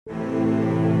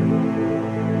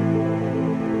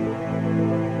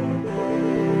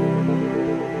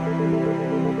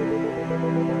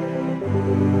When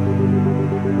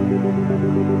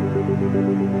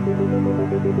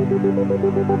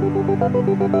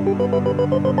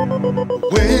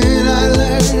I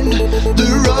learned the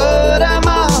road I'm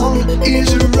on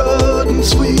is a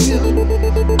rodent's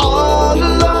wheel, all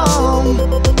along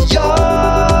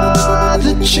you're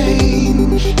the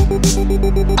change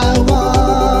I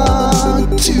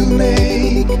want to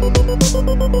make.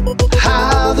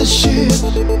 How the ship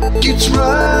gets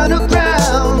run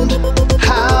aground,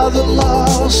 how the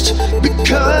lost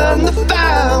become the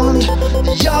found.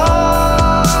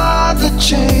 You're the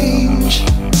change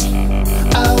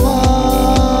I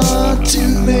want to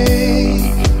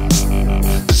make.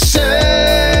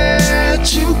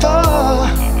 Searching for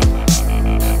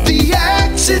the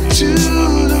exit to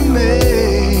the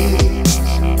maze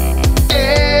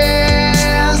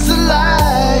as the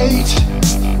light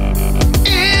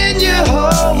in your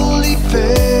holy face.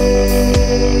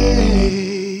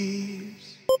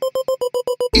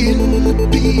 In the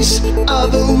peace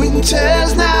of a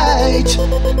winter's night,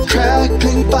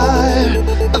 crackling fire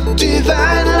of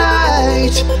divine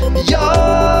light,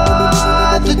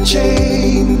 you're the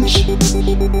change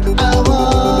I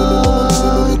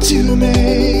want to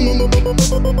make.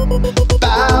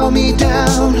 Bow me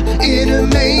down in a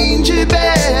manger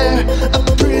bare, a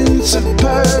prince of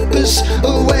purpose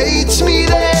awaits me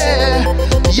there.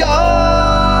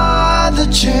 You're the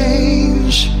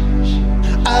change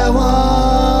I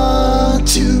want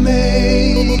to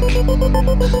make.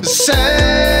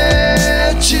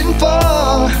 Searching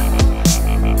for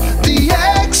the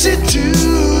exit to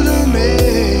the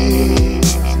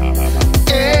maze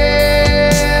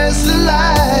as the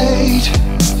light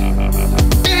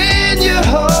in your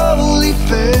holy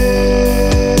face.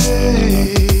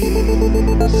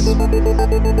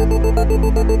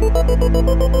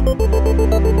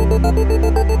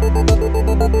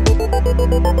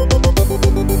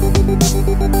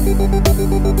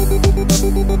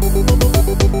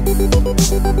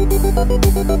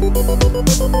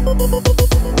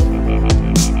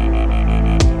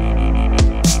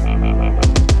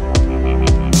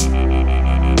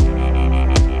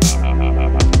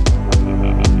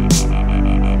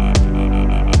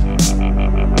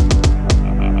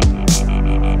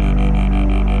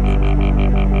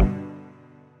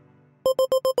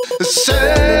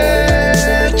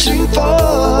 Searching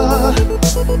for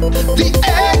the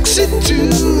exit to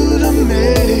the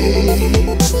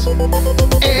maze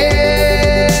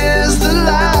as the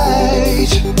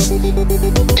light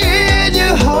in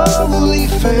your holy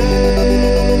face.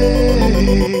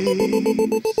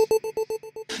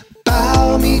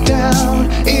 Bow me down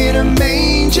in a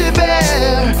manger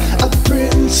bare, a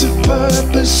prince of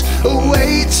purpose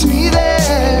awaits me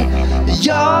there.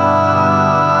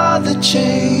 You're the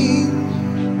change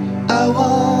I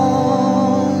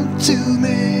want to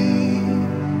make.